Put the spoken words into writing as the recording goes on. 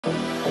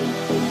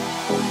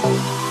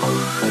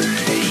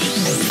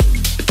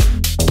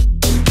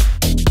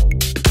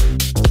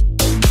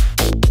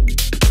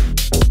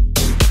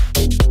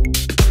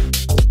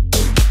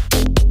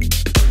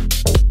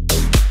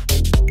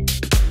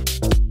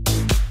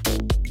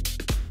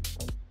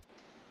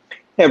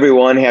Hey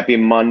everyone, happy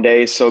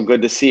Monday. So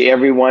good to see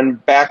everyone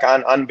back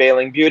on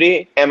Unveiling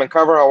Beauty. Ammon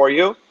Carver, how are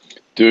you?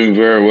 Doing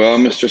very well,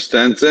 Mr.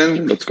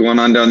 Stenson. What's going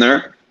on down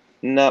there?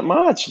 Not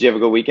much. Did you have a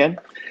good weekend?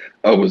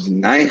 Oh, it was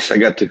nice. I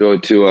got to go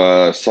to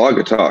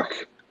Saugatuck.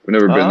 I've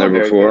never been Oh, there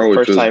very before, good. which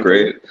First was time for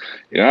you? great.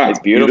 Yeah, It's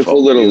beautiful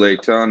beautiful. little lake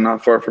Beautiful. town,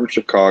 not far from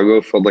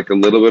Chicago. Felt like a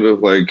little bit of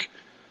like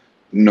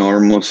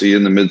normalcy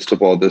in the midst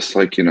of all this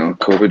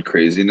COVID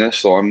craziness.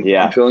 So I'm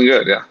Yeah, feeling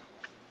good. Yeah.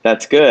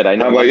 that's good. I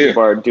know How a about lot of you?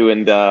 people are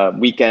doing the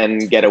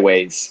weekend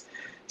getaways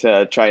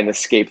to try and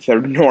escape the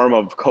norm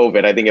of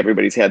COVID. I think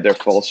everybody's had their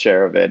full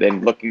share of it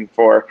and looking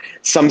for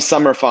some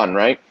summer fun,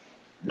 right?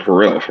 For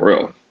real, for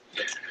real.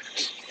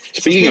 So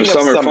Speaking of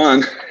speaking of summer some,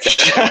 fun.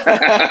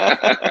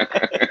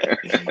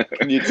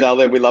 can you tell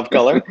that we love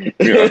color?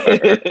 Yeah.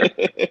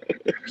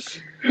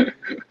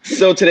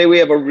 So today we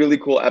have a really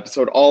cool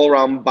episode all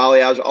around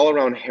balayage, all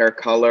around hair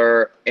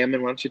color.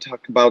 Ammon, why don't you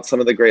talk about some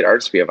of the great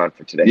artists we have on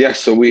for today? Yes,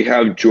 so we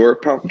have George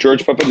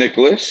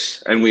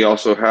Papanikolas, and we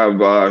also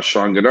have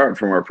Sean Godard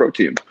from our pro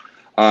team.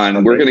 And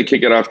we're going to Amazing.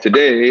 kick it off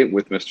today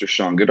with Mr.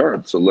 Sean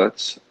Godard. So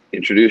let's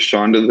introduce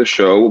Sean to the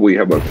show. We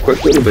have a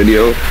quick little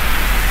video. 10,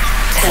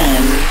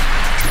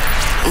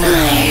 9,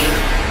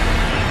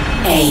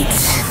 8,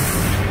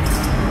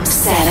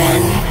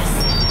 7,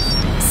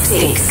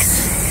 6,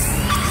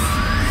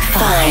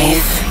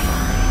 5,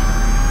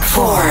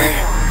 4,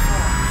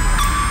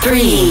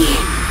 3,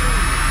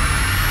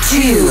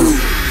 2,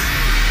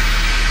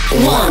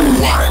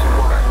 1.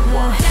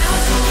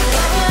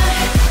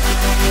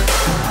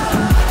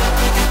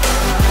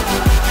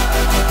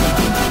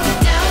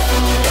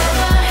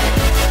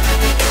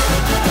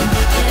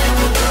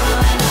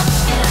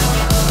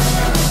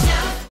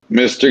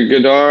 Mr.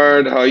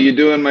 Godard, how you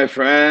doing, my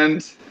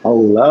friend?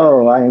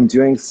 Hello, I am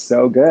doing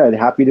so good.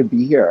 Happy to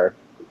be here.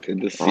 Good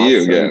to see you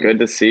Awesome. again. Good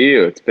to see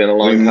you. It's been a We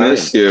long time.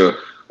 miss you.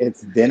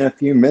 It's been a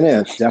few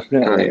minutes, I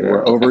definitely.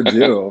 We're know.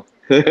 overdue.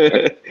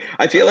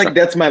 I feel like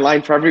that's my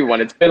line for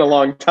everyone. It's been a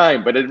long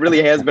time, but it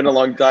really has been a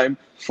long time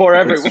for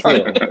It's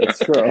everyone. true. It's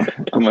true.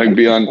 I'm like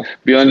beyond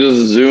just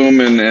Zoom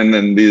and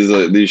then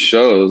these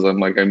shows. I'm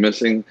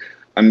missing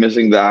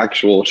the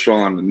actual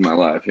Sean in my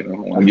life. I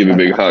want to give you a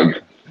big hug.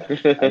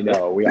 I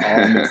know. We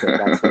all miss it,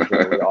 that's for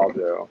sure. We all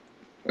do.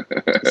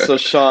 So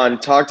Sean,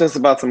 talk to us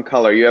about some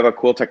color. You have a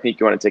cool technique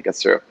you want to take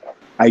us through.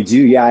 I do,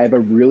 yeah. I have a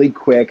really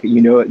quick,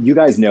 you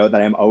guys know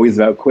that I'm always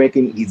about quick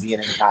and easy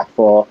and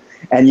impactful.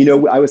 And,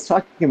 I was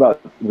talking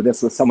about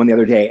this with someone the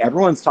other day.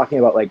 Everyone's talking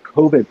about like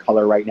COVID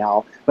color right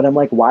now, but I'm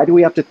like, why do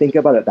we have to think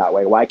about it that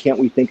way? Why can't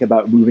we think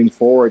about moving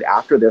forward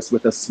after this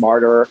with a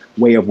smarter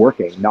way of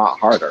working, not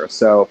harder?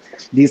 So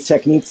these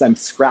techniques, I'm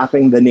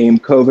scrapping the name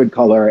COVID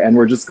color and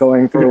we're just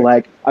going for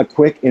like a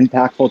quick,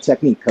 impactful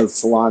technique because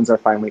salons are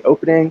finally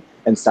opening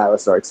and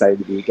stylists are excited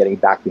to be getting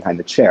back behind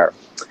the chair.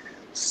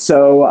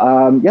 So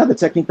yeah, the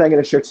technique that I'm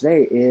going to share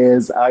today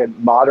is a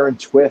modern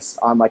twist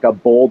on like a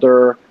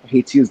bolder, I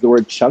hate to use the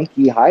word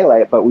chunky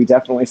highlight, but we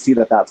definitely see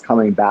that that's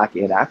coming back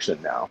in action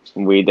now.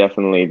 We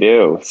definitely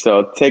do.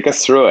 So take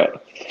us through it.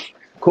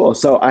 Cool.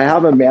 So I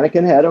have a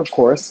mannequin head, of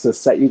course, to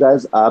set you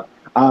guys up.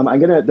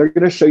 They're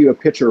gonna show you a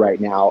picture right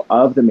now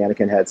of the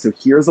mannequin head. So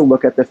here's a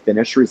look at the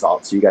finished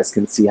result, so you guys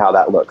can see how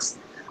that looks.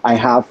 I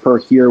have her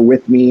here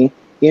with me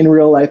in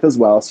real life as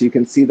well, so you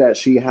can see that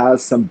she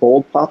has some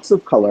bold pops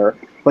of color,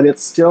 but it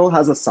still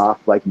has a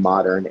soft, like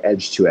modern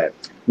edge to it.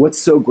 What's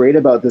so great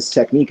about this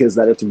technique is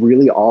that it's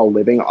really all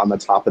living on the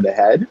top of the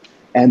head.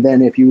 And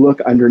then if you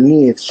look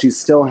underneath, she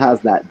still has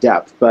that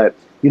depth, but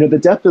the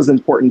depth is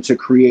important to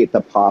create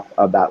the pop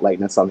of that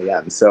lightness on the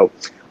end. So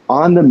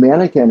on the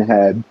mannequin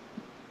head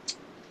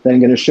that I'm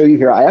going to show you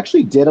here, I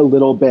actually did a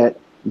little bit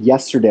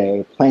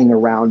yesterday playing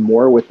around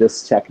more with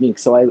this technique.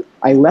 So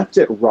I left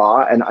it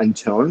raw and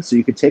untoned, so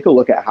you could take a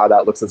look at how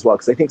that looks as well.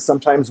 Because I think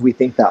sometimes we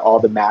think that all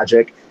the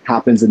magic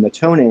happens in the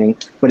toning,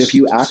 but if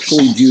you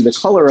actually do the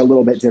color a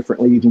little bit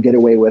differently, you can get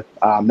away with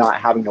not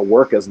having to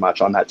work as much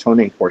on that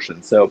toning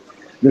portion. So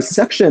the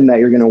section that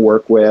you're going to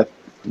work with,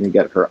 let me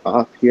get her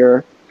up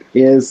here,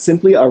 is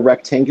simply a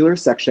rectangular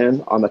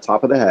section on the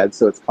top of the head.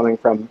 So it's coming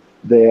from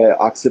the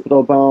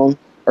occipital bone,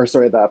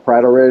 the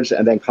parietal ridge,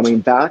 and then coming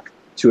back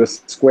to a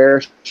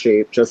square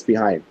shape just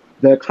behind.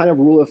 The kind of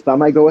rule of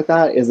thumb I go with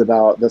that is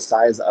about the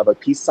size of a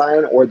peace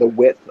sign or the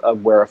width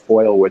of where a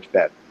foil would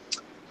fit.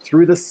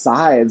 Through the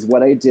sides,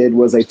 what I did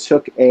was I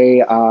took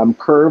a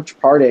curved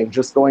parting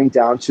just going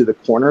down to the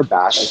corner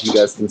back, if you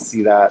guys can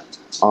see that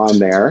on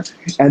there.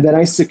 And then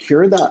I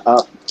secured that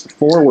up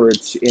forward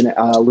in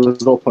a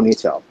little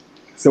ponytail.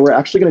 So we're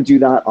actually going to do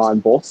that on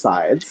both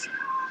sides.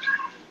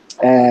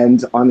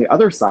 And on the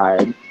other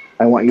side,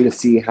 I want you to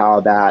see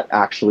how that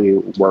actually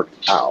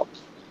worked out.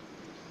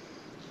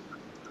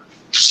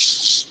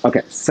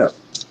 Okay, so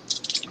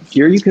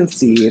here you can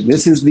see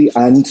this is the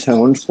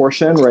untoned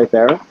portion right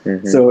there.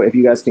 Mm-hmm. So if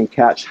you guys can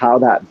catch how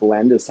that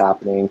blend is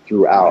happening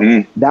throughout,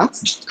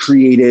 that's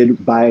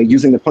created by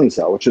using the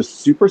ponytail, which is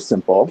super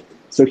simple.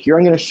 So here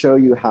I'm going to show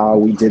you how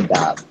we did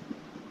that.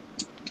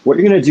 What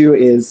you're going to do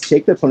is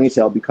take the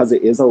ponytail, because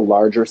it is a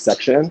larger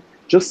section,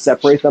 just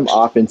separate them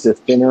off into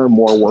thinner,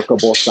 more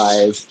workable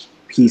size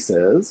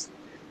pieces.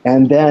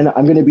 And then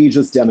I'm going to be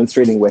just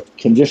demonstrating with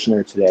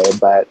conditioner today,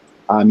 but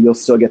you'll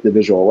still get the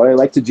visual. What I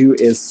like to do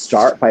is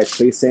start by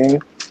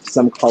placing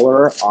some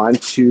color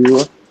onto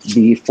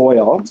the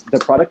foil. The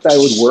product I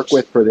would work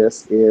with for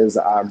this is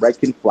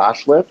Redken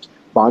Flash Lift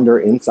Bonder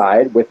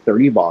Inside with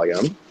 30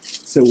 volume.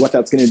 So what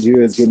that's going to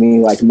do is give me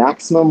like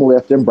maximum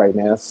lift and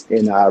brightness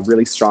in a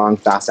really strong,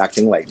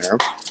 fast-acting lightener.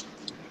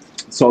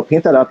 So I'll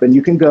paint that up, and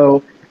you can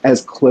go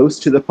as close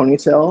to the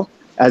ponytail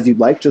as you'd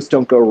like, just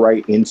don't go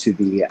right into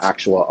the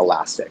actual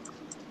elastic.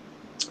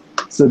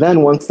 So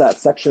then once that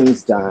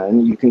section's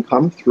done, you can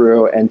come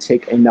through and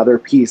take another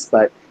piece,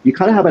 but you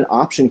kind of have an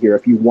option here.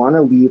 If you want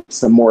to leave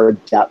some more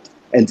depth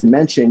and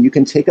dimension, you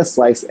can take a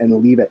slice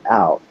and leave it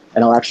out.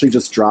 And I'll actually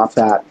just drop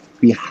that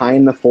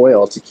behind the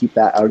foil to keep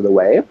that out of the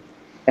way.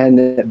 And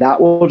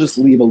that will just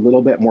leave a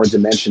little bit more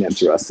dimension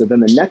into us. So then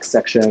the next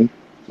section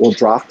will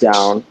drop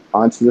down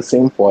onto the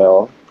same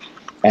foil,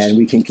 and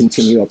we can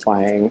continue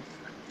applying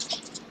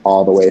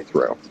all the way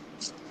through.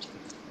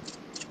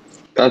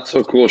 That's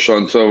so cool,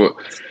 Sean. So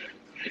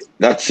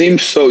that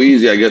seems so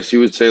easy. I guess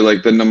you would say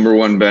like the number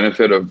one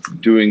benefit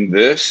of doing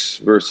this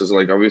versus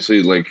like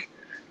obviously like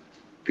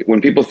when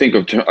people think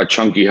of a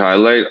chunky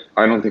highlight,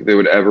 I don't think they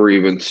would ever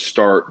even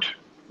start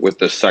with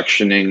the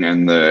sectioning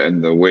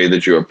and the way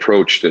that you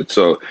approached it.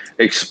 So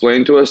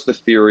explain to us the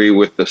theory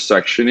with the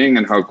sectioning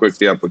and how quick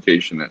the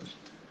application is.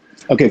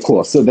 Okay,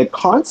 cool. So the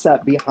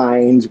concept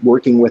behind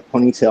working with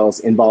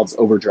ponytails involves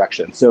over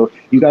direction. So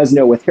you guys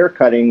know with hair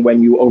cutting,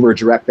 when you over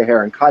direct the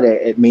hair and cut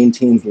it, it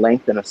maintains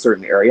length in a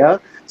certain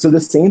area. So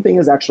the same thing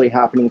is actually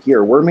happening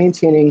here. We're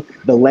maintaining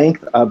the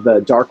length of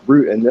the dark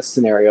root in this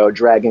scenario,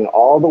 dragging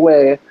all the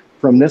way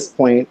from this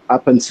point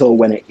up until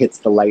when it hits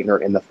the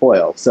lightener in the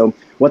foil. So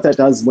what that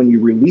does when you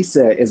release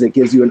it is it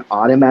gives you an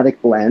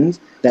automatic blend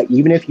that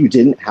even if you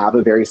didn't have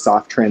a very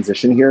soft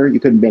transition here, you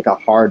could make a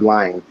hard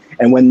line.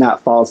 And when that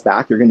falls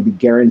back, you're going to be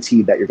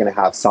guaranteed that you're going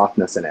to have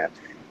softness in it.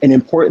 An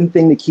important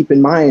thing to keep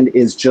in mind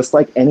is just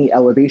like any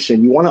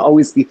elevation, you want to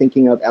always be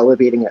thinking of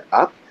elevating it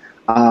up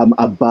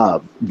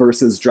above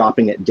versus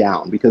dropping it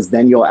down, because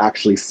then you'll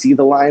actually see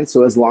the line.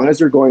 So as long as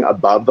you're going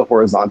above the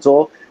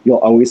horizontal, you'll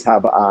always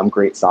have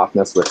great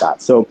softness with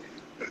that. So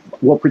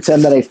we'll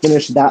pretend that I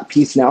finished that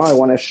piece now. I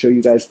want to show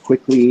you guys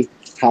quickly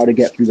how to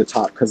get through the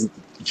top because it's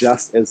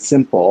just as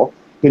simple.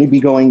 I'm going to be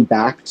going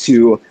back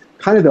to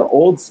kind of the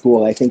old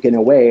school, I think, in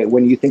a way.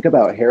 When you think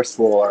about hair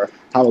school or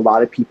how a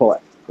lot of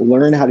people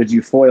learn how to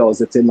do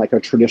foils, it's in like a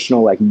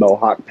traditional like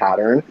mohawk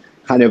pattern,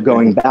 kind of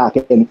going back.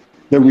 And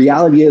the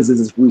reality is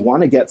if we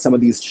want to get some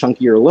of these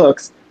chunkier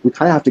looks, we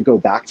kind of have to go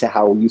back to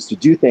how we used to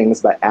do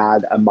things, but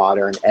add a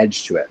modern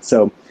edge to it.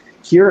 So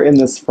here in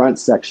this front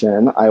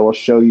section, I will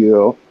show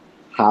you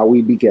how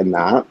we begin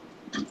that.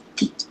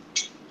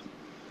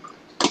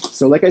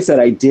 So like I said,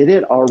 I did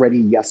it already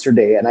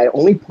yesterday, and I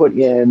only put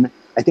in,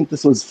 I think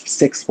this was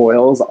 6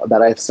 foils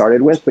that I've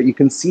started with, but you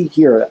can see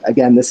here,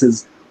 again, this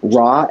is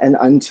raw and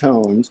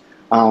untoned.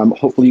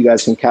 Hopefully you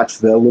guys can catch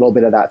the little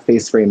bit of that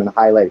face frame and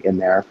highlight in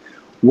there.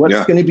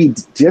 What's going to be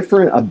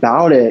different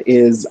about it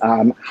is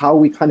how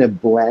we kind of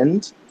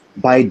blend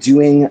by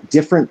doing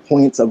different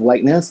points of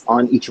lightness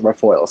on each of our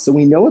foils. So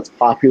we know it's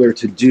popular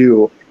to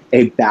do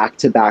a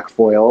back-to-back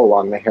foil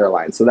along the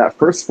hairline. So that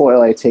first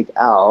foil I take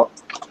out,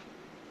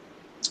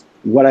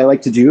 what I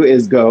like to do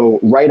is go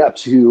right up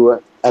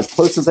to as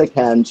close as I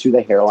can to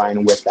the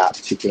hairline with that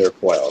particular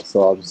foil.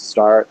 So I'll just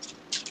start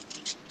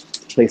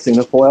placing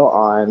the foil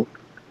on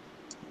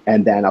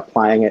and then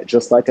applying it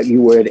just like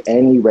you would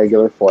any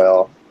regular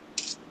foil,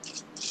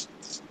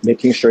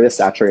 making sure to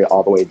saturate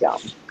all the way down.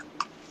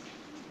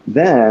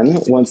 Then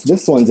once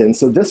this one's in,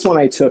 so this one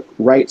I took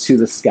right to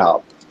the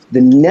scalp. The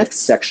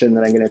next section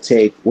that I'm going to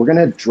take, we're going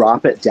to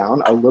drop it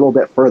down a little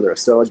bit further.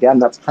 So again,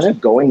 that's kind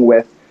of going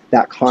with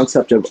that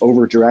concept of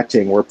over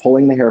directing. We're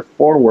pulling the hair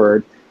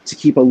forward to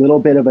keep a little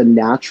bit of a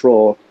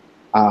natural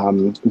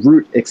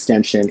root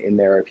extension in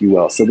there, if you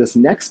will. So this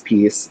next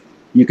piece,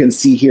 you can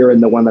see here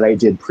in the one that I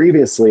did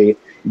previously,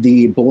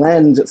 the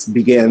blend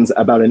begins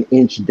about 1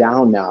 inch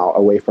down now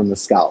away from the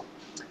scalp.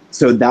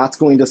 So that's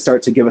going to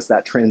start to give us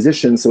that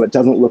transition so it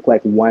doesn't look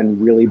like one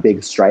really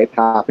big stripe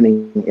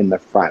happening in the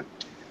front.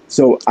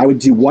 So I would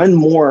do one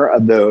more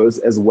of those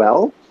as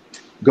well,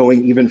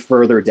 going even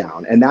further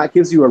down. And that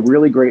gives you a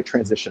really great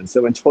transition.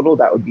 So in total,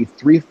 that would be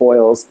 3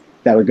 foils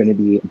that are going to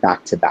be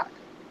back to back.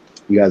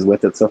 You guys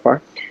with it so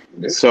far?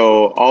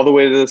 So all the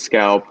way to the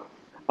scalp,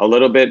 a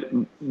little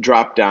bit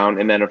drop down,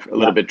 and then a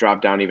little bit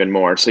drop down even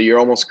more. So you're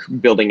almost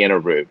building in a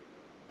root.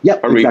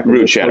 Yep, exactly.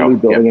 Root shadow. Totally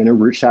building in a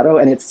root shadow,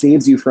 and it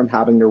saves you from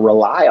having to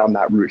rely on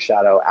that root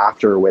shadow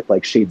after with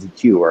like Shades of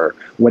Q or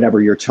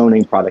whatever your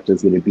toning product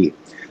is going to be.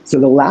 So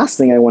the last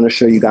thing I want to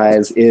show you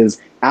guys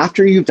is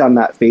after you've done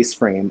that face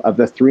frame of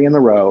the 3 in the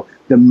row,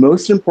 the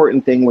most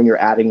important thing when you're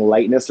adding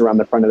lightness around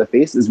the front of the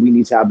face is we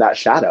need to have that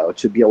shadow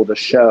to be able to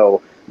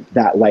show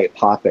that light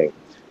popping.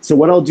 So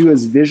what I'll do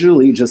is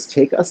visually just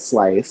take a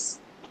slice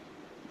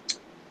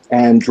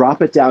and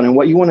drop it down. And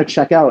what you want to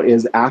check out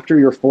is after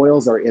your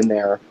foils are in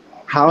there,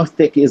 how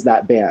thick is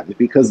that band?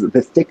 Because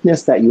the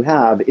thickness that you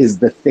have is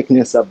the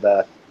thickness of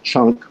the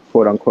chunk,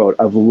 quote unquote,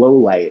 of low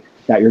light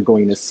that you're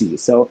going to see.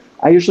 So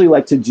I usually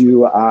like to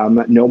do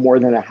no more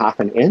than a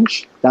 1/2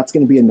 inch. That's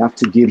going to be enough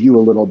to give you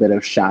a little bit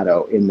of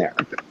shadow in there.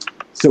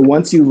 So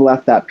once you've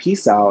left that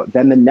piece out,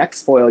 then the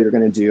next foil you're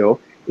going to do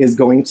is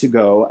going to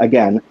go,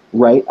 again,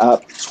 right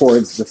up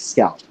towards the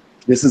scalp.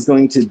 This is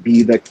going to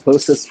be the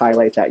closest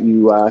highlight that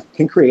you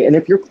can create. And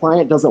if your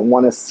client doesn't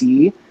want to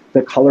see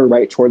the color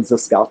right towards the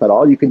scalp at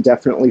all, you can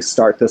definitely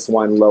start this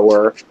one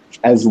lower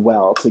as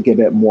well to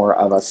give it more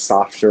of a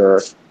softer,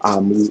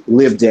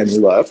 lived-in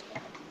look.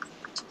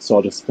 So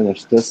I'll just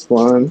finish this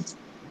one.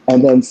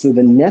 And then, so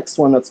the next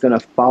one that's going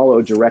to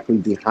follow directly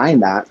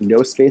behind that,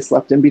 no space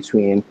left in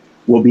between,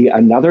 will be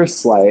another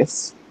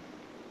slice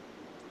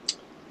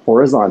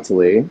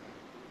horizontally.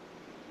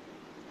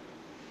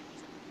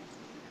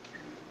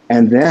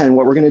 And then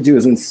what we're going to do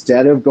is,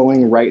 instead of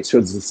going right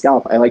towards the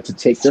scalp, I like to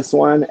take this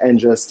one and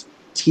just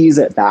tease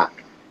it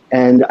back.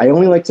 And I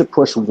only like to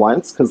push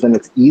once because then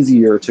it's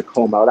easier to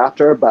comb out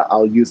after, but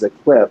I'll use a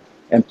clip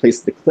and place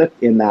the clip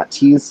in that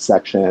tease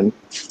section.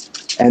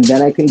 And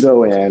then I can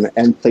go in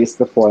and place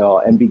the foil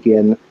and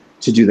begin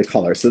to do the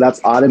color. So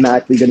that's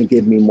automatically going to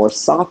give me more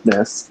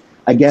softness.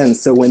 Again,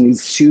 so when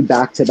these two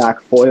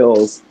back-to-back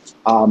foils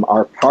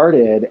are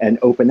parted and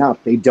open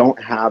up, they don't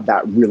have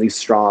that really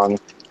strong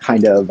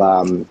kind of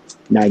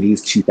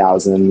 90s,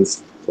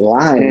 2000s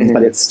line,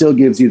 but it still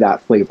gives you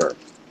that flavor.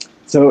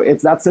 So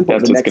it's that simple.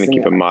 That's what's going to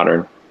keep it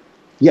modern.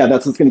 Yeah,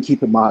 that's what's going to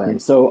keep it modern.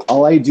 So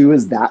all I do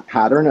is that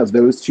pattern of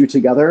those two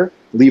together,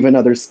 leave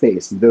another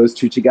space. Those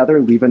two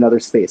together, leave another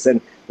space.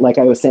 And like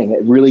I was saying,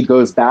 it really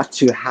goes back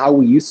to how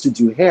we used to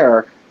do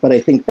hair. But I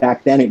think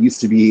back then it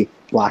used to be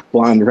black,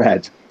 blonde,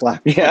 red,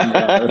 black, blonde,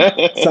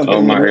 red, something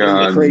oh my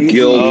God, crazy.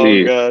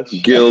 guilty,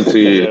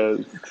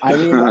 guilty. I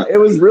mean, it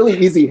was really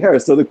easy hair.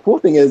 So the cool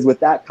thing is, with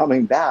that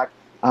coming back,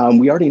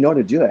 we already know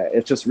to do it.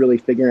 It's just really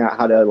figuring out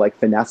how to like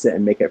finesse it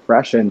and make it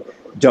fresh, and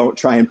don't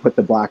try and put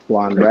the black,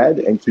 blonde, red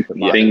and keep it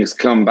modern. Things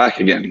come back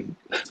again.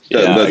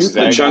 Yeah,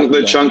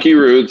 the chunky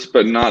roots,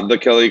 but not the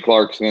Kelly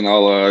Clarkson a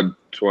la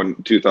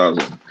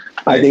 2000.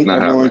 I think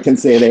everyone can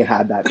say they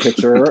had that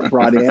picture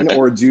brought in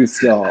or do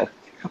still.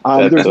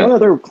 There's one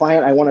other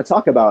client I want to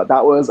talk about.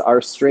 That was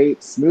our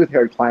straight,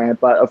 smooth-haired client,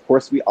 but of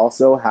course we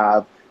also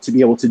have to be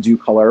able to do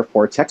color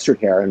for textured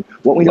hair. And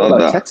what we know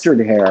about textured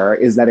hair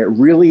is that it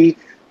really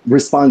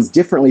responds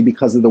differently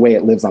because of the way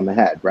it lives on the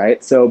head,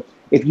 right? So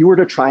if you were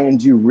to try and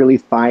do really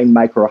fine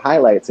micro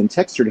highlights in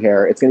textured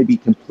hair, it's going to be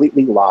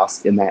completely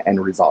lost in that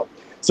end result.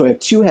 So I have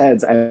two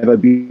heads. I have a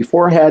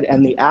before head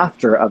and the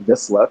after of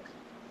this look.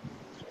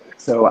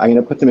 So I'm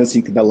going to put them in so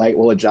the light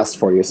will adjust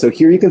for you. So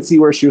here you can see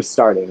where she was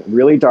starting.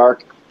 Really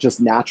dark, just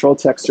natural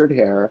textured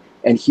hair.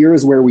 And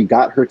here's where we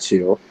got her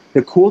to.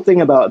 The cool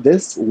thing about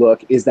this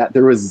look is that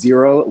there was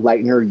zero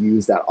lightener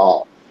used at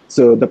all.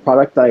 So the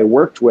product that I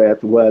worked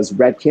with was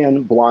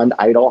Redken Blonde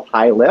Idol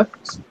High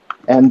Lift.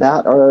 And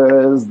that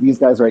is these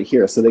guys right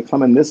here. So they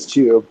come in this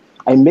tube.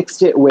 I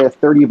mixed it with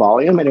 30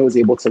 volume and it was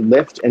able to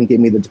lift and give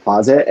me the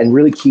deposit and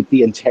really keep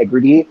the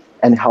integrity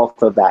and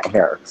health of that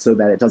hair so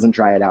that it doesn't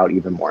dry it out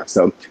even more.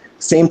 So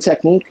same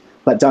technique,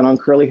 but done on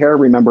curly hair.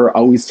 Remember,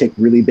 always take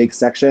really big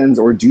sections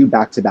or do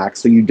back-to-back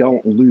so you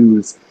don't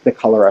lose the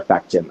color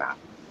effect in that.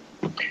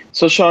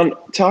 So Sean,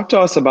 talk to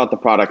us about the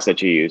products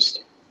that you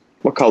used.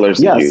 What colors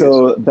did you use?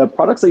 So the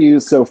products I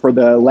use, so for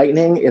the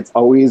lightening, it's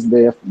always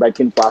the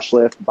Redken Flash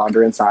Lift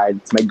Bonder Inside.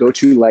 It's my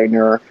go-to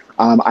lightener.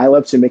 I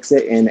love to mix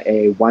it in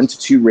a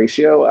 1:2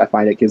 ratio. I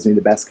find it gives me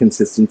the best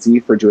consistency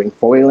for doing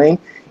foiling.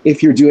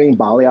 If you're doing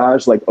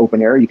balayage, like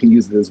open air, you can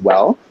use it as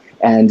well,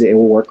 and it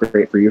will work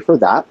great for you for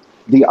that.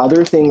 The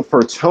other thing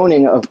for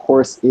toning, of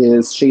course,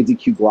 is Shades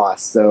EQ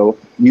Gloss. So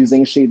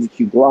using Shades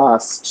EQ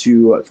Gloss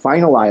to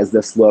finalize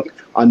this look,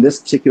 on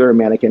this particular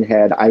mannequin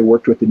head, I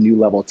worked with the new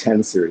Level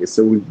 10 series.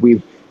 So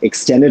we've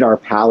extended our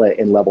palette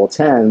in Level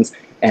 10s,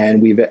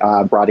 and we've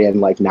brought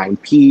in like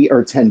 9P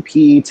or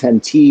 10P,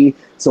 10T,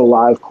 so a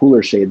lot of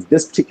cooler shades.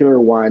 This particular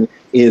one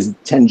is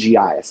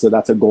 10GI, so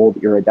that's a gold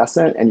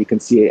iridescent, and you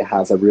can see it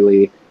has a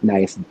really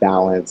nice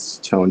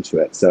balanced tone to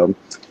it. So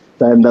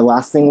then the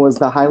last thing was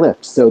the high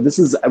lift. So this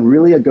is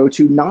really a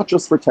go-to, not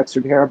just for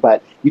textured hair,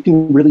 but you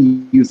can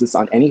really use this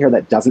on any hair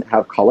that doesn't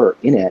have color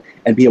in it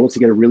and be able to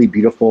get a really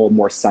beautiful,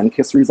 more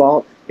sun-kissed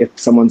result. If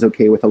someone's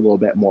okay with a little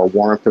bit more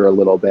warmth or a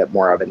little bit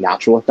more of a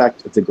natural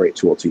effect, it's a great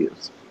tool to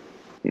use.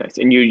 Nice.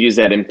 And you use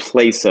that in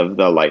place of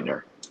the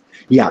lightener?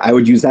 Yeah, I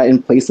would use that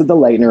in place of the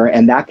lightener,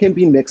 and that can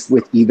be mixed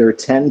with either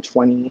 10,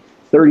 20,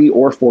 30,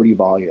 or 40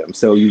 volume.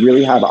 So you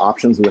really have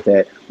options with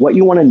it. What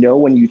you want to know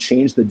when you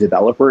change the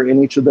developer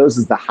in each of those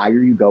is the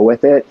higher you go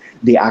with it,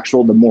 the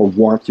more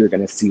warmth you're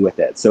going to see with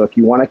it. So if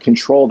you want to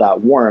control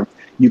that warmth,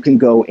 you can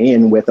go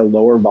in with a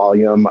lower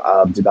volume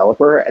of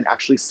developer and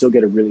actually still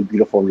get a really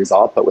beautiful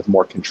result, but with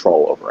more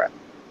control over it.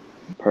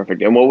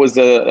 Perfect. And what was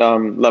the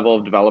level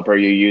of developer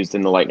you used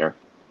in the lightener?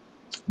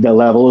 The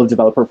level of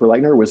developer for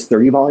lightener was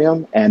 30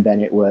 volume, and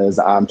then it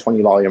was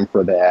 20 volume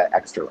for the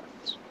extra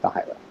lift, the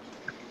high lift.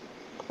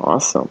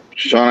 Awesome.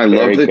 Sean, I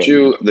Very love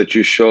good. that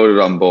you showed it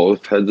on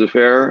both heads of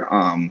hair,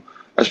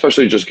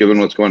 especially just given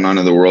what's going on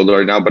in the world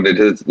right now. But it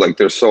is like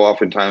there's so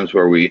often times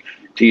where we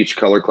teach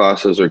color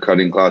classes or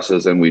cutting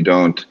classes and we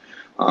don't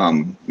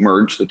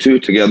merge the two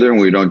together, and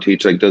we don't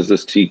teach like, does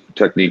this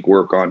technique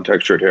work on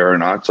textured hair or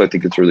not? So I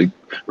think it's really,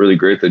 really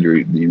great that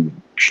you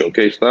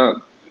showcase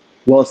that.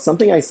 Well,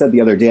 something I said the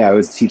other day, I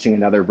was teaching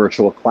another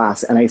virtual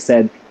class, and I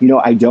said,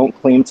 I don't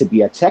claim to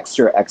be a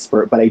texture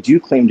expert, but I do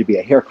claim to be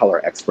a hair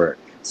color expert.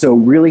 So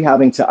really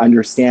having to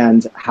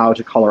understand how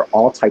to color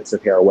all types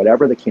of hair,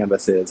 whatever the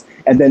canvas is.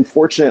 And then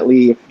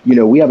fortunately,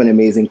 we have an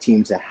amazing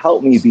team to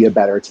help me be a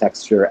better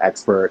texture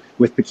expert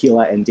with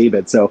Papanikolas and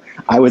David. So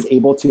I was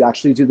able to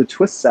actually do the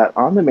twist set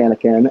on the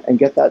mannequin and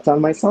get that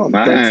done myself.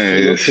 Nice.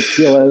 Thanks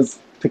to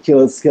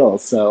Papanikolas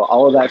skills. So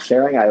all of that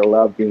sharing, I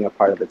love being a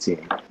part of the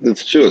team.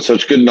 That's true. It's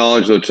such good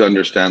knowledge though to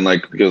understand,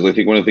 like, because I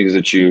think one of the things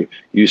that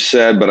you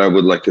said, but I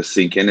would like to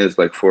sink in is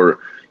like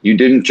you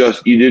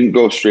didn't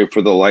go straight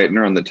for the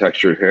lightener on the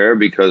textured hair,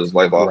 because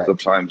like lots of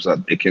times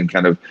that it can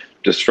kind of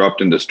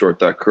disrupt and distort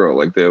that curl.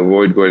 Like they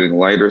avoid going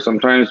lighter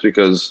sometimes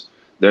because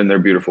then their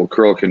beautiful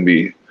curl can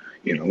be,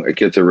 it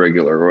gets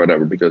irregular or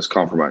whatever because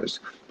compromised.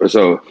 But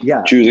so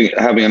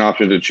having an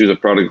option to choose a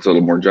product that's a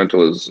little more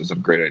gentle is a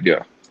great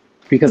idea.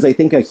 Because I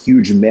think a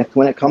huge myth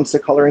when it comes to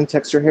coloring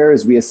textured hair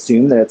is we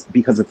assume that it's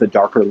because it's a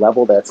darker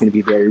level that it's going to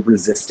be very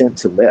resistant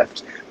to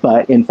lift.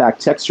 But in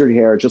fact, textured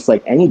hair, just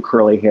like any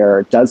curly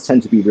hair, does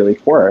tend to be really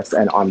porous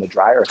and on the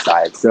drier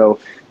side. So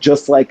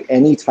just like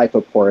any type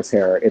of porous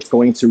hair, it's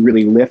going to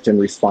really lift and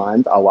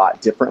respond a lot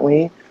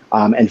differently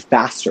and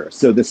faster.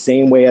 So the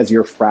same way as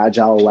your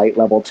fragile light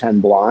level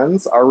 10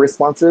 blondes are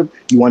responsive,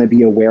 you want to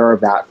be aware of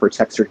that for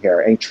textured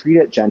hair and treat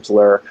it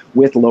gentler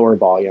with lower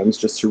volumes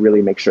just to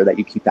really make sure that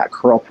you keep that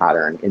curl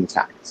pattern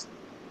intact.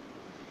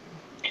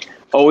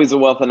 Always a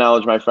wealth of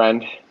knowledge, my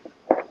friend.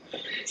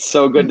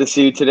 So good to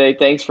see you today.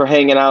 Thanks for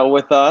hanging out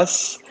with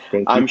us.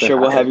 I'm sure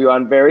we'll have you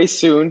on very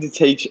soon to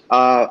teach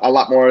a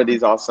lot more of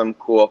these awesome,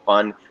 cool,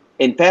 fun,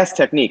 and fast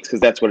techniques, because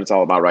that's what it's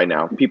all about right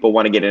now. People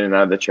want to get in and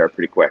out of the chair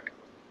pretty quick.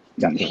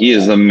 Definitely. He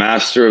is the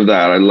master of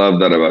that. I love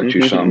that about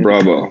you, Sean.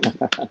 Bravo. Good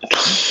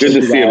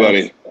to see you,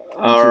 buddy.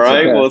 All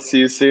right. We'll see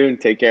you soon.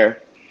 Take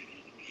care.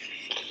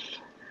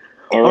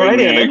 All right,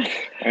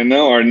 Nick. I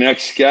know our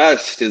next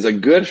guest is a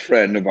good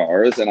friend of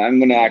ours, and I'm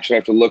going to actually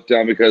have to look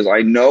down because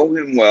I know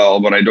him well,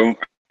 but I need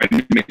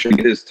to make sure I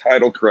get his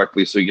title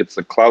correctly so he gets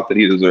the clout that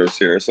he deserves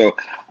here. So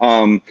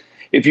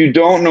if you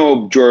don't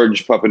know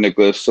George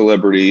Papanikolas,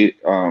 celebrity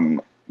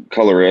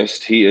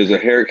colorist, he is a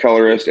hair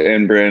colorist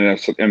and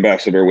brand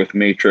ambassador with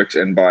Matrix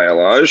and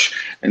Balayage.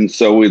 And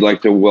so we'd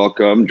like to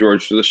welcome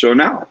George to the show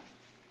now.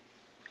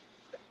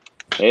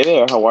 Hey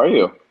there. How are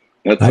you?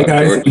 Hi,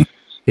 guys. George.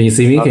 Can you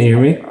see me? Can you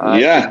hear me? I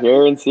can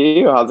hear and see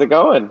you. How's it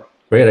going?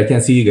 Great. I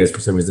can't see you guys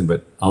for some reason,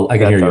 but I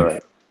can hear you.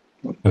 Right.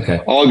 Okay.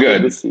 All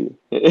good. Good to see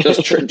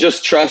you.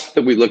 just trust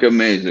that we look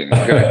amazing.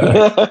 Okay.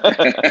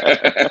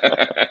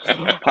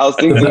 How's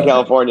things in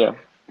California?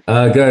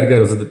 Good. It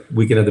was the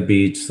weekend at the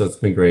beach, so it's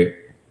been great.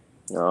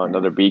 Oh,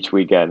 another beach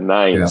weekend.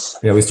 Nice.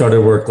 Yeah, we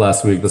started work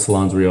last week. The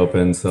salon's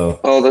reopened, so.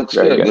 Oh, that's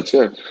good. That's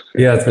good.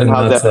 Yeah, it's been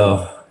nuts.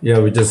 So yeah,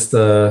 we just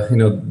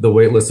the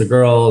wait list of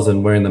girls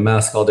and wearing the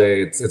mask all day.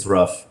 It's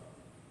rough,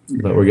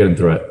 but we're getting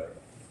through it.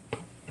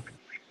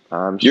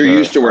 You're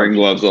used to wearing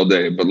gloves all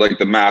day, but like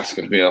the mask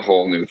can be a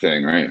whole new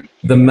thing, right?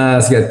 The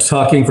mask,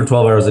 talking for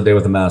 12 hours a day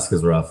with a mask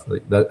is rough.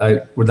 Like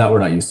we're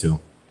not used to.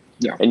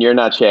 Yeah. And you're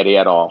not chatty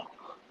at all.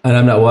 And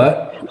I'm not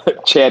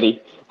what? Chatty.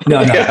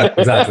 No,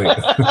 exactly.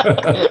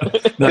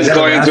 His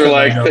clients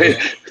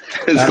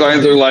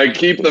are like,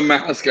 keep the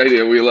mask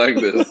idea. We like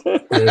this.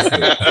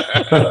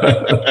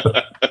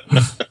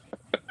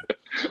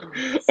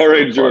 All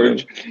right,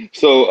 George.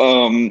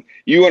 So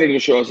you wanted to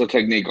show us a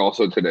technique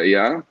also today,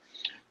 yeah?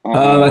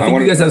 I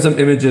think you guys have some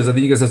images. I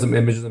think you guys have some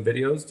images and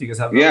videos. Do you guys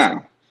have those?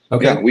 Yeah.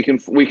 Okay. Yeah, we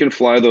can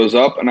fly those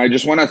up. And I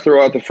just want to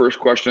throw out the first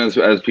question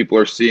as people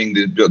are seeing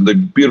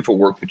the beautiful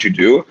work that you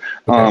do.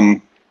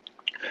 Okay.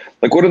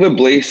 Like, what are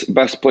the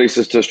best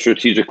places to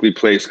strategically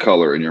place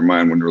color in your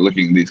mind when you're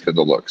looking at these kinds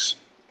of looks?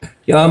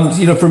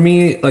 For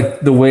me,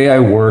 like the way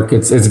I work,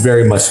 it's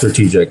very much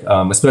strategic,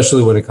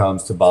 especially when it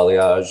comes to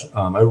balayage.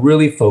 I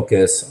really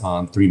focus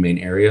on three main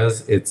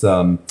areas. It's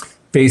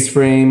face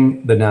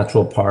frame, the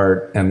natural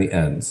part, and the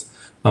ends.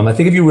 I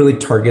think if you really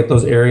target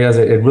those areas,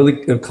 it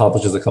really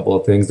accomplishes a couple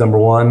of things. Number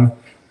one,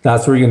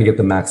 that's where you're going to get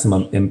the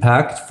maximum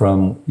impact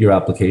from your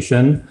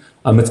application.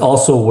 It's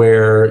also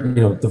where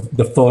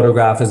the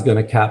photograph is going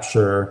to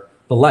capture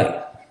the light.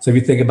 So if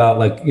you think about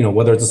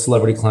whether it's a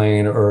celebrity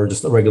client or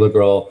just a regular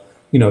girl,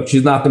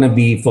 she's not going to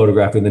be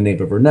photographing the nape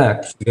of her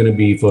neck. She's going to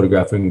be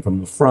photographing from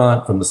the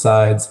front, from the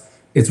sides.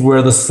 It's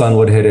where the sun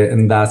would hit it,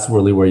 and that's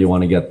really where you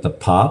want to get the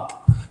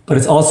pop. But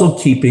it's also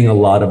keeping a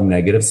lot of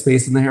negative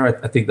space in the hair.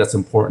 I think that's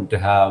important to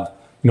have,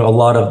 a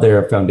lot of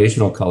their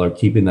foundational color,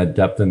 keeping that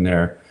depth in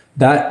there.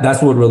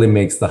 That's what really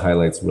makes the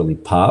highlights really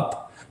pop.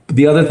 But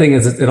the other thing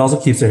is it also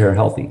keeps the hair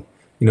healthy.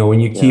 When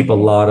you keep a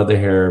lot of the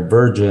hair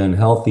virgin,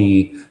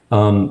 healthy,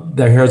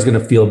 their hair is going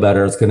to feel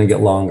better. It's going to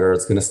get longer.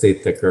 It's going to stay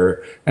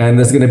thicker. And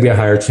there's going to be a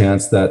higher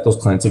chance that those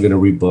clients are going to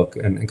rebook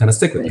and kind of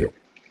stick with you.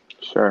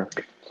 Sure.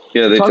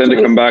 Yeah, they tend to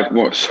come back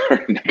more.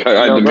 Sorry, Nick,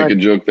 I had to make a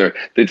joke there.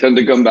 They tend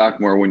to come back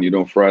more when you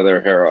don't fry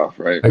their hair off,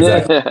 right?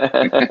 Exactly.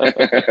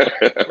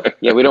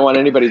 Yeah, we don't want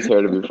anybody's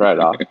hair to be fried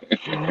off.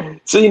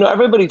 So,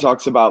 everybody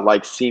talks about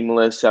like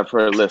seamless,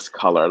 effortless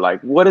color. Like,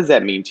 what does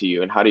that mean to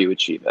you and how do you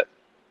achieve it?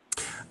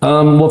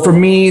 Well, for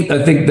me,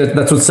 I think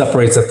that's what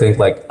separates,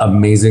 like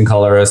amazing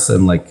colorists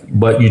and like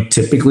what you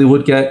typically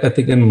would get, I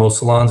think, in most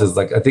salons is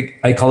like, I think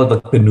I call it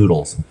like the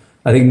noodles.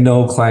 I think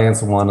no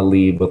clients want to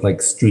leave with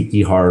like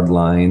streaky, hard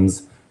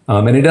lines.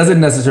 And it doesn't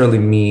necessarily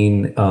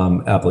mean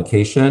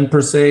application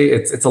per se.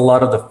 It's a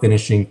lot of the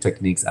finishing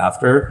techniques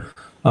after.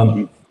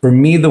 For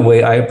me, the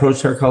way I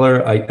approach hair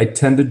color, I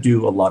tend to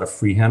do a lot of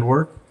freehand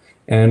work.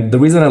 And the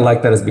reason I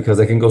like that is because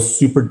I can go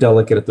super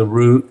delicate at the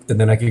root, and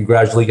then I can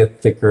gradually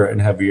get thicker and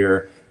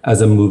heavier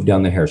as I move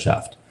down the hair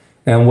shaft.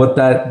 And what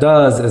that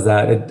does is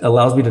that it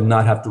allows me to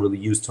not have to really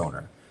use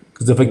toner.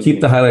 Because if I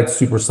keep the highlights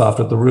super soft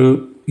at the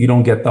root, you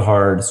don't get the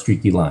hard,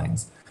 streaky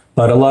lines.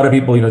 But a lot of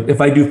people,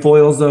 if I do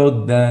foils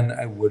though, then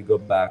I would go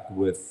back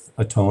with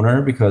a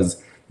toner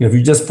because if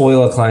you just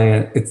foil a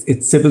client,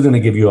 it's simply going to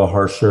give you a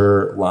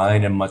harsher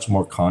line and much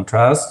more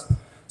contrast.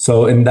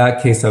 So in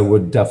that case, I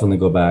would definitely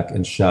go back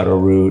and shadow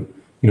root,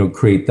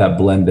 create that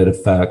blended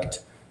effect.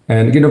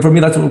 And for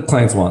me, that's what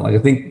clients want. Like I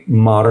think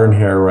modern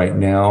hair right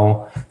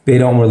now, they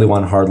don't really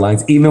want hard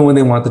lines. Even when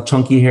they want the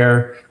chunky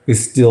hair, they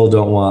still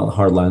don't want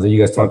hard lines that you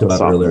guys talked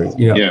about earlier.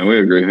 Yeah, we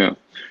agree. Yeah.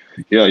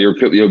 Yeah,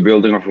 you're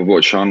building off of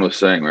what Sean was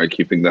saying, right?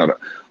 Keeping that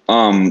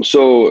up.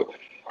 So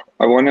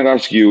I wanted to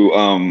ask you,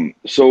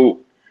 so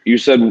you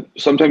said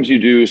sometimes you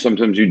do,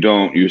 sometimes you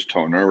don't use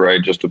toner,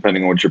 right? Just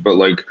depending on what but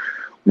like,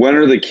 when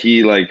are the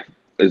key, like,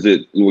 is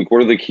it like,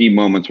 what are the key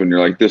moments when you're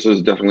like, this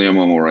is definitely a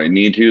moment where I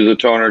need to use a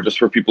toner, just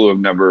for people who have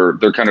never,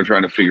 they're kind of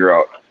trying to figure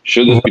out,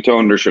 should this be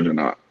toned or should it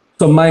not?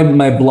 So my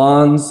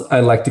blondes,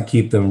 I like to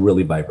keep them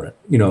really vibrant,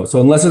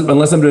 so unless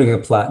I'm doing a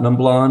platinum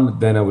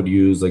blonde, then I would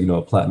use like,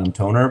 a platinum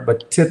toner,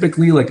 but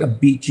typically like a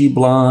beachy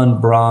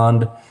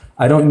blonde,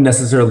 I don't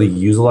necessarily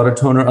use a lot of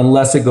toner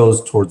unless it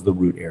goes towards the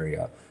root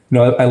area.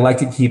 I like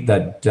to keep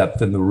that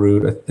depth in the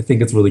root. I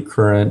think it's really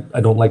current.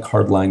 I don't like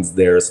hard lines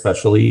there,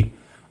 especially.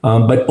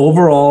 But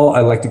overall,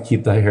 I like to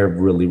keep the hair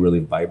really, really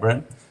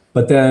vibrant.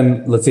 But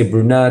then let's say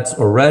brunettes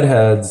or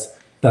redheads,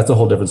 that's a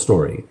whole different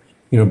story.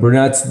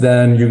 Brunettes,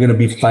 then you're going to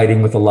be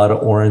fighting with a lot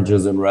of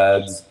oranges and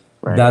reds.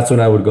 Right. That's when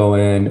I would go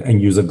in and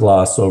use a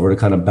gloss over to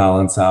kind of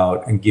balance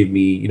out and give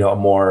me, a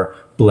more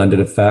blended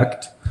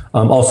effect.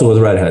 Also with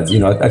redheads,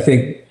 I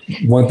think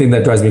one thing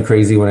that drives me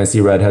crazy when I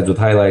see redheads with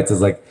highlights is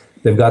like,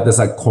 they've got this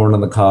like corn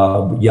on the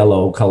cob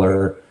yellow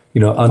color,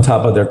 on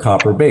top of their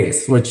copper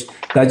base, which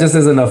that just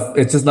isn't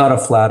it's just not a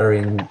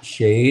flattering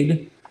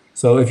shade.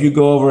 So if you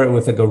go over it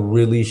with like a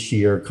really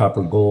sheer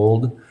copper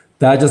gold,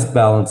 that just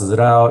balances it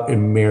out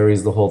and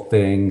marries the whole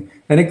thing.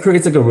 And it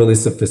creates like a really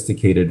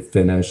sophisticated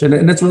finish. And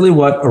it's really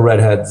what a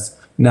redhead's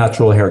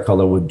natural hair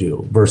color would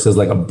do versus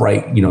like a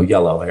bright,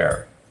 yellow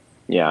hair.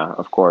 Yeah,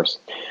 of course.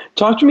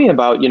 Talk to me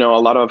about, a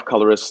lot of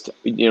colorists,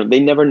 they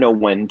never know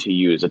when to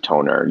use a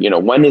toner.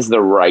 When is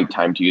the right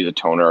time to use a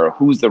toner, or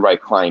who's the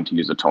right client to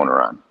use a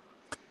toner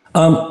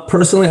on?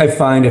 Personally, I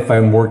find if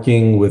I'm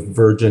working with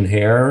virgin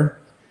hair,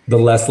 the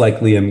less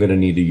likely I'm going to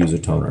need to use a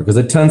toner because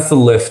it tends to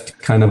lift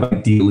kind of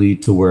ideally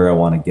to where I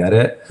want to get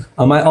it.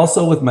 I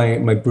also, with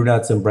my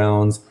brunettes and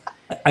browns,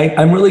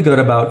 I'm really good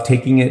about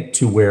taking it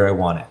to where I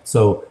want it.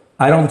 So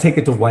I don't take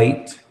it to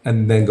white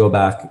and then go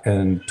back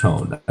and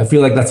tone. I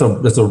feel like that's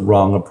a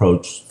wrong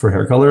approach for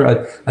hair color.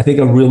 I think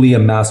a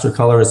master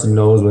colorist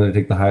knows when to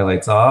take the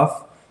highlights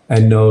off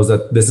and knows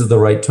that this is the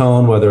right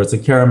tone, whether it's a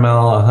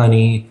caramel, a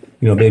honey,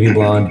 baby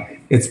blonde.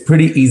 It's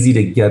pretty easy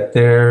to get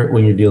there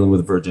when you're dealing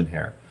with virgin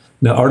hair.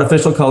 Now,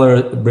 artificial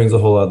color brings a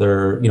whole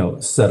other,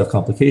 set of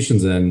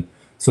complications in.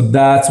 So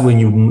that's when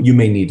you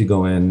may need to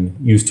go in,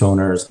 use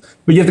toners,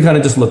 but you have to kind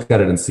of just look at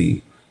it and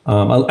see.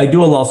 I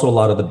do also a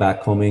lot of the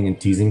backcombing and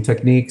teasing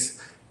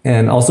techniques.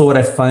 And also what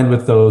I find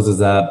with those is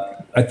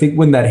that I think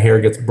when that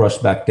hair gets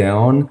brushed back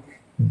down,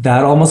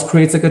 that almost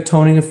creates like a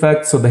toning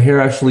effect. So the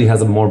hair actually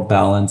has a more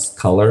balanced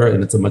color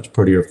and it's a much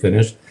prettier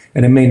finish.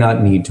 And it may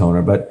not need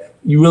toner, but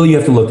you really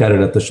have to look at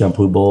it at the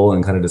shampoo bowl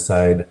and kind of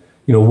decide,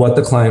 what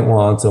the client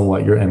wants and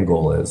what your end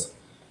goal is.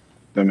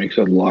 That makes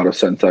a lot of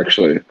sense,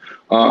 actually.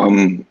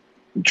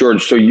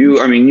 George, so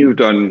you've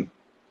done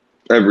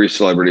every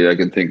celebrity I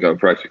can think of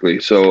practically.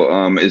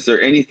 So is there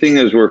anything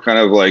as we're kind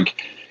of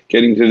like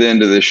getting to the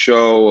end of the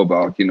show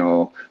about,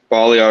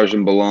 balayage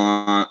and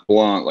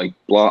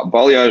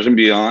balayage and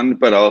beyond,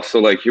 but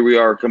also like here we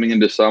are coming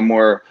into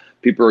somewhere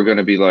people are going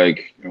to be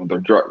like,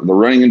 they're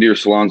running into your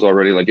salons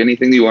already. Like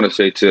anything that you want to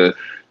say to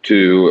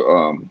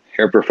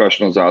hair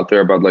professionals out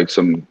there about like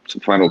some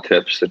final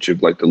tips that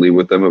you'd like to leave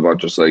with them about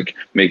just like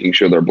making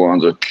sure their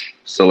blondes are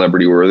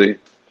celebrity worthy?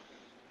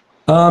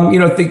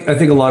 I think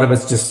a lot of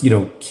it's just,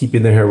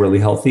 keeping the hair really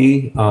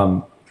healthy.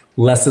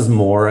 Less is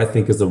more, I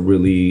think, is a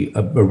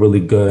really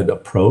good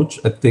approach.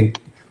 I think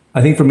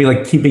I think for me,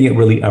 like keeping it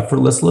really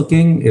effortless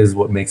looking is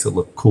what makes it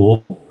look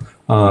cool.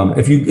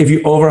 If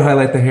you over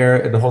highlight the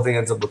hair, the whole thing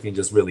ends up looking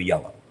just really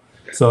yellow.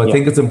 So I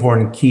think it's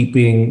important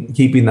keeping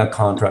that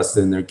contrast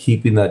in there,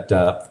 keeping that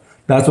depth.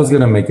 That's what's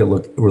going to make it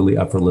look really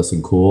effortless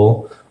and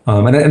cool.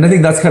 And I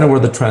think that's kind of where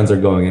the trends are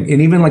going.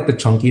 And even like the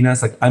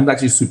chunkiness, like I'm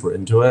actually super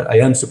into it. I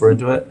am super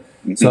into it.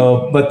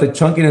 So, but the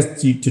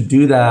chunkiness to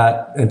do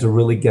that and to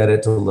really get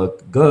it to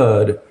look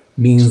good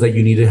means that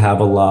you need to have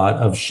a lot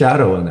of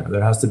shadow in there.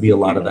 There has to be a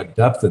lot of that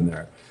depth in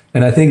there.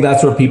 And I think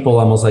that's where people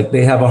almost like,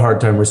 they have a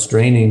hard time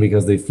restraining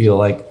because they feel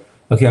like,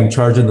 okay, I'm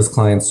charging this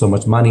client so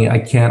much money, I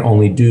can't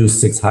only do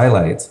 6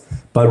 highlights.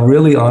 But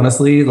really,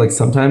 honestly, like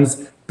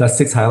sometimes that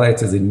 6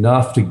 highlights is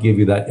enough to give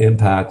you that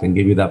impact and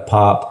give you that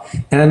pop.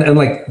 And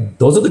like,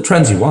 those are the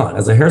trends you want.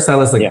 As a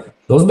hairstylist, like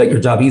those make your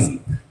job easy.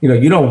 You know,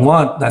 you don't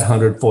want that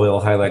 100 foil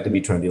highlight to be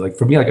trendy. Like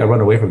for me, like I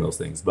run away from those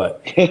things,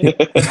 but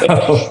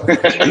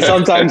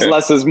sometimes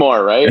less is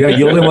more, right? Yeah,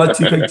 you only want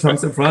 2 big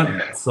chunks in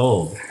front.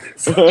 Sold.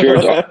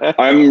 Cheers.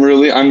 I'm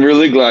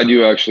really glad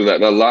you actually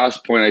that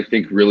last point I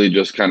think really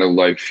just kind of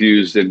like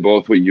fused in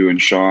both what you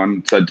and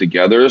Sean said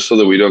together, so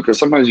that we don't, because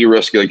sometimes you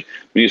risk like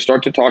when you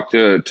start to talk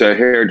to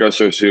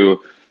hairdressers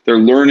who they're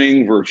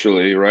learning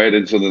virtually, right?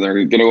 And so then they're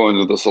going to go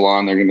into the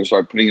salon, they're going to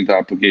start putting into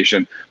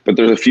application, but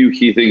there's a few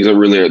key things that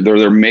really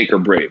they're make or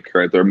break,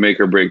 right? They're make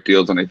or break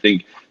deals. And I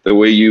think the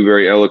way you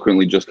very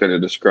eloquently just kind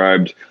of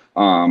described,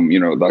 you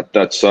know,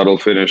 that subtle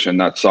finish and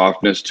that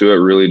softness to it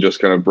really just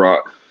kind of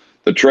brought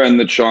the trend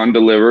that Sean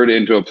delivered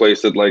into a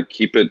place that like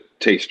keep it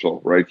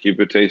tasteful, right? Keep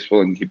it tasteful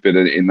and keep it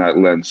in that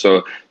lens.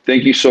 So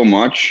thank you so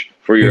much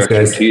for your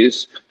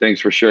expertise. Thanks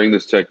for sharing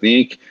this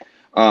technique.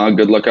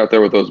 Good luck out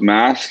there with those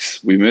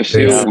masks. We miss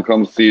you. We'll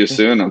come see you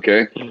soon.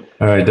 Okay.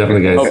 All right.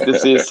 Definitely, guys. Hope to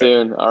see you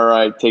soon. All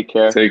right. Take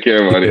care. Take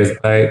care, buddy.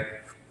 Bye.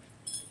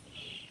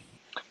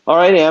 All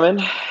right,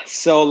 Ammon.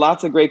 So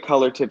lots of great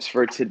color tips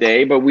for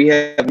today, but we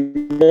have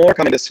more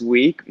coming this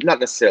week, not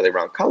necessarily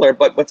around color,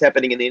 but what's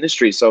happening in the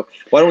industry. So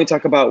why don't we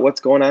talk about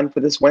what's going on for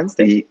this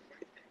Wednesday?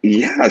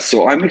 Yeah,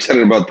 so I'm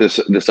excited about this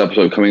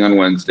episode coming on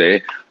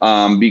Wednesday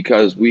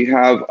because we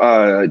have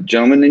a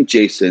gentleman named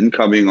Jason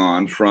coming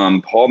on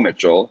from Paul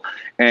Mitchell.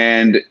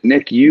 And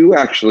Nick, you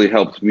actually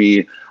helped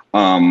me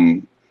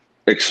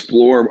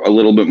explore a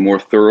little bit more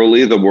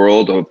thoroughly the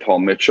world of Paul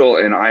Mitchell.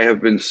 And I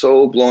have been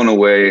so blown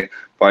away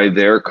by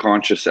their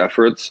conscious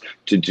efforts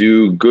to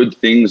do good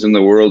things in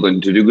the world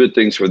and to do good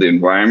things for the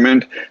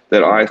environment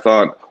that I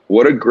thought,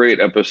 what a great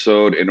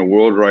episode in a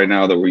world right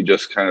now that we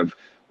just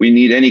we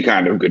need any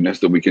kind of goodness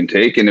that we can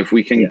take. And if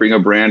we can bring a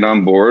brand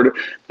on board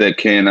that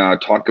can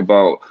talk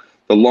about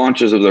the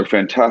launches of their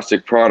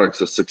fantastic products,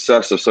 the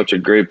success of such a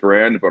great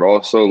brand, but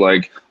also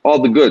like all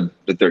the good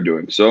that they're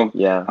doing. So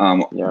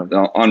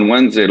on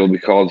Wednesday, it'll be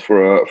called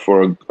for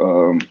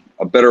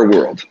a better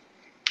world.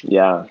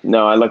 Yeah,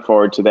 no, I look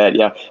forward to that.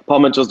 Yeah,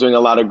 Paul Mitchell's doing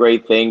a lot of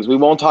great things. We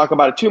won't talk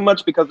about it too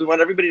much because we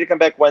want everybody to come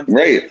back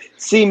Wednesday,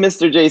 see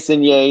Mr.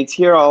 Jason Yates,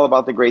 hear all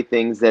about the great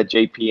things that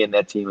JP and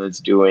that team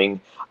is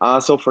doing.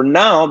 So for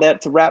now,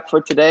 that's a wrap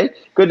for today.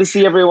 Good to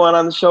see everyone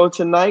on the show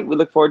tonight. We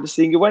look forward to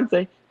seeing you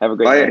Wednesday. Have a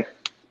great night.